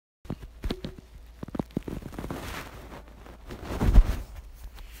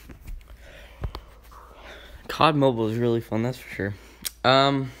COD Mobile is really fun, that's for sure.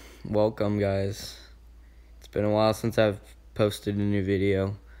 Welcome guys. It's been a while since I've posted a new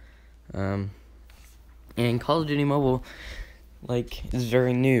video. And Call of Duty Mobile, is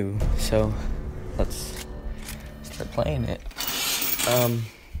very new, so let's start playing it.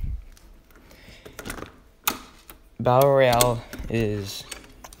 Battle Royale is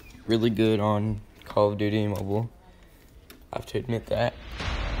really good on Call of Duty Mobile. I have to admit that.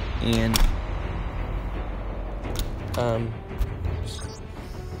 And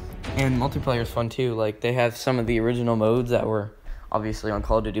multiplayer is fun too. They have some of the original modes that were obviously on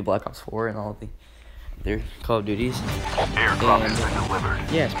Call of Duty Black Ops 4 and all of their Call of Duties. Airdrop has been delivered.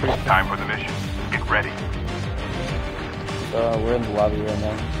 Yeah, it's pretty fun. Time for the mission. Get ready. So we're in the lobby right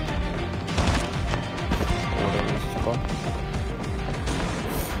now. Whatever this is called.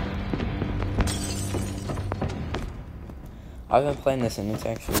 I've been playing this and it's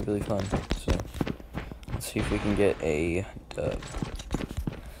actually really fun. So let's see if we can get a dub.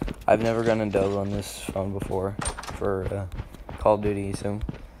 I've never gotten a dub on this phone before for Call of Duty, so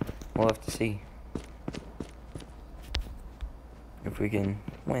we'll have to see if we can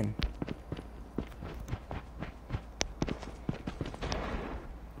win.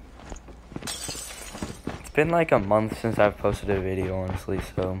 It's been like a month since I've posted a video, honestly,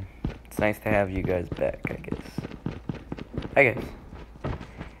 so it's nice to have you guys back, I guess.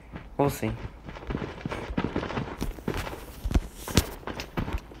 We'll see.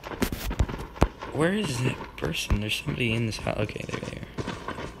 Where is that person? There's somebody in this house. Okay, there they are.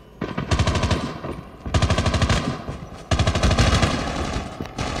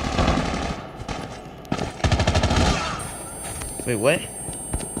 Wait, what?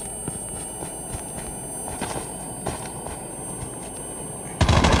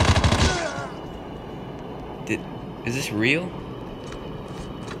 Is this real?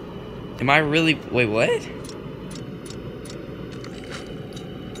 Am I really... Wait, what?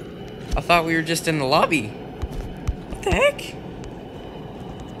 I thought we were just in the lobby. What the heck?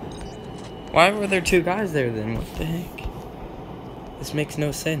 Why were there two guys there then? What the heck? This makes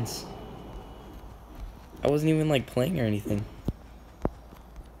no sense. I wasn't even playing or anything.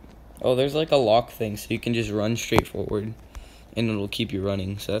 Oh, there's a lock thing so you can just run straight forward and it'll keep you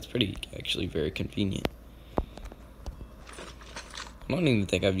running. So that's actually very convenient. I don't even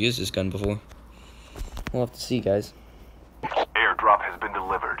think I've used this gun before. We'll have to see, guys. Airdrop has been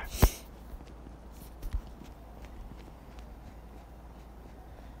delivered.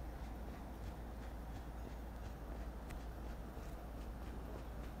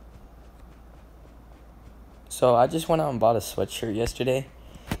 So I just went out and bought a sweatshirt yesterday,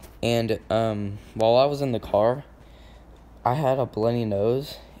 and while I was in the car, I had a bloody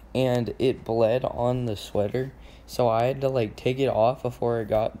nose, and it bled on the sweater, so I had to take it off before it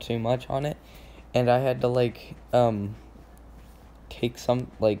got too much on it, and I had to take some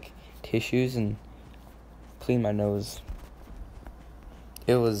tissues and clean my nose.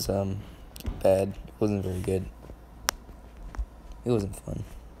 It was bad. It wasn't very good. It wasn't fun.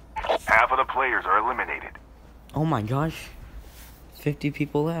 Half of the players are eliminated. Oh my gosh. 50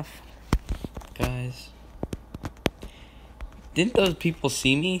 people left. Guys. Didn't those people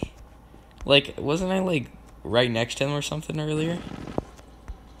see me? Wasn't I right next to them or something earlier?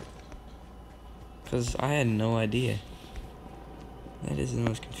 Because I had no idea. That is the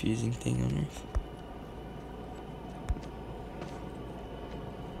most confusing thing on earth.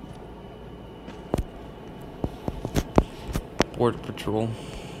 Border Patrol.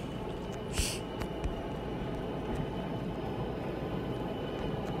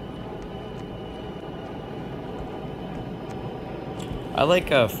 I like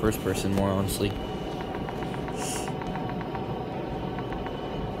first person more, honestly.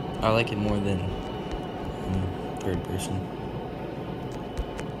 I like it more than third person.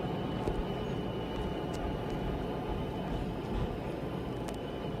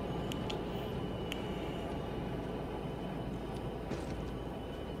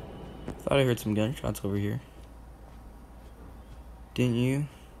 Thought I heard some gunshots over here. Didn't you?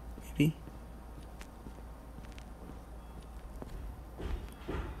 Maybe?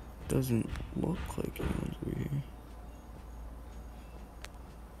 Doesn't look like anyone's over here.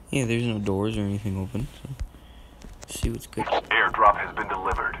 Yeah, there's no doors or anything open, so let's see what's good. Airdrop has been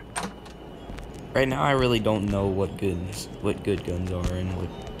delivered. Right now I really don't know what good guns are and what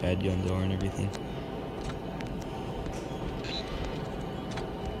bad guns are and everything.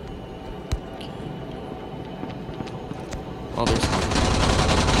 Oh, there's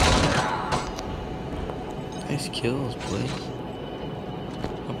nice kills, boys.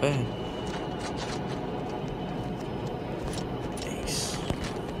 Not bad.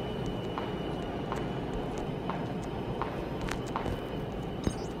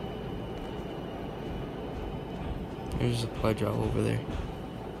 supply drop over there.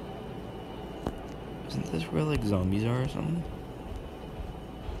 Isn't this where like zombies are or something?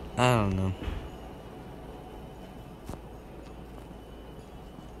 I don't know.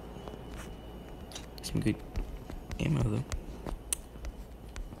 Some good ammo though.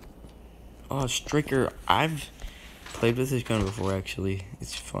 Oh, Striker. I've played with this gun before actually.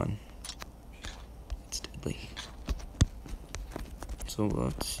 It's fun. It's deadly. So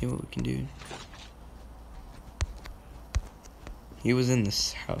let's see what we can do. He was in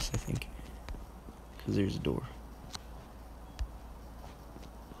this house, I think. Because there's a door.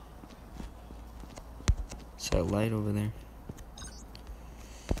 Is that light over there?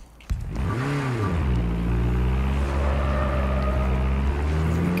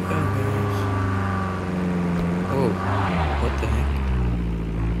 Oh, what the heck?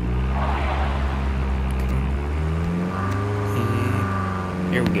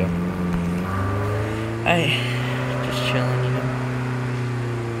 Here we go. Just chilling, you know.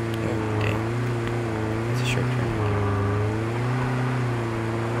 Oh, dang. It's a short turn.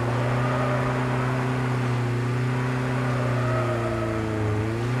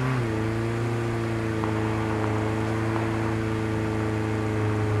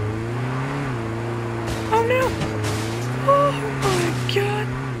 Oh no! Oh my god!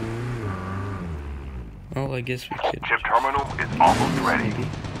 Well, I guess we could. Chip terminal is almost ready. Maybe.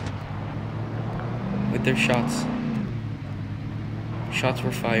 With their shots. Shots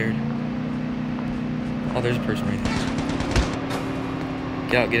were fired. Oh, there's a person right there.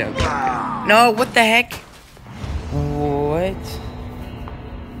 Get out, get out, get out, get out. No, what the heck? What?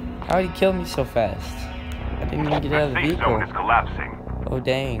 How did he kill me so fast? I didn't even get out of the safe vehicle. zone is collapsing. Oh,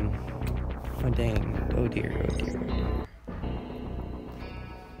 dang. Oh, dang. Oh, dear, oh, dear, oh,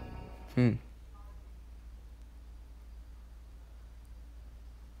 dear.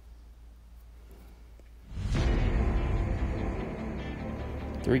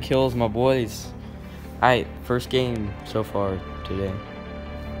 3 kills, my boys. Alright, first game so far today.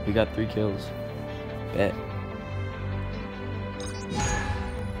 We got 3 kills. Bet.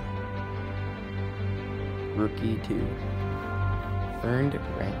 Rookie 2. Earned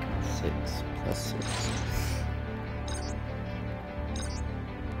rank 6 plus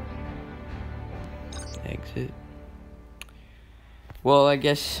 6. Exit. Well, I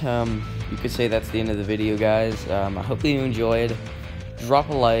guess you could say that's the end of the video, guys. I hope that you enjoyed. Drop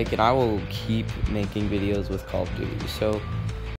a like, and I will keep making videos with Call of Duty. So,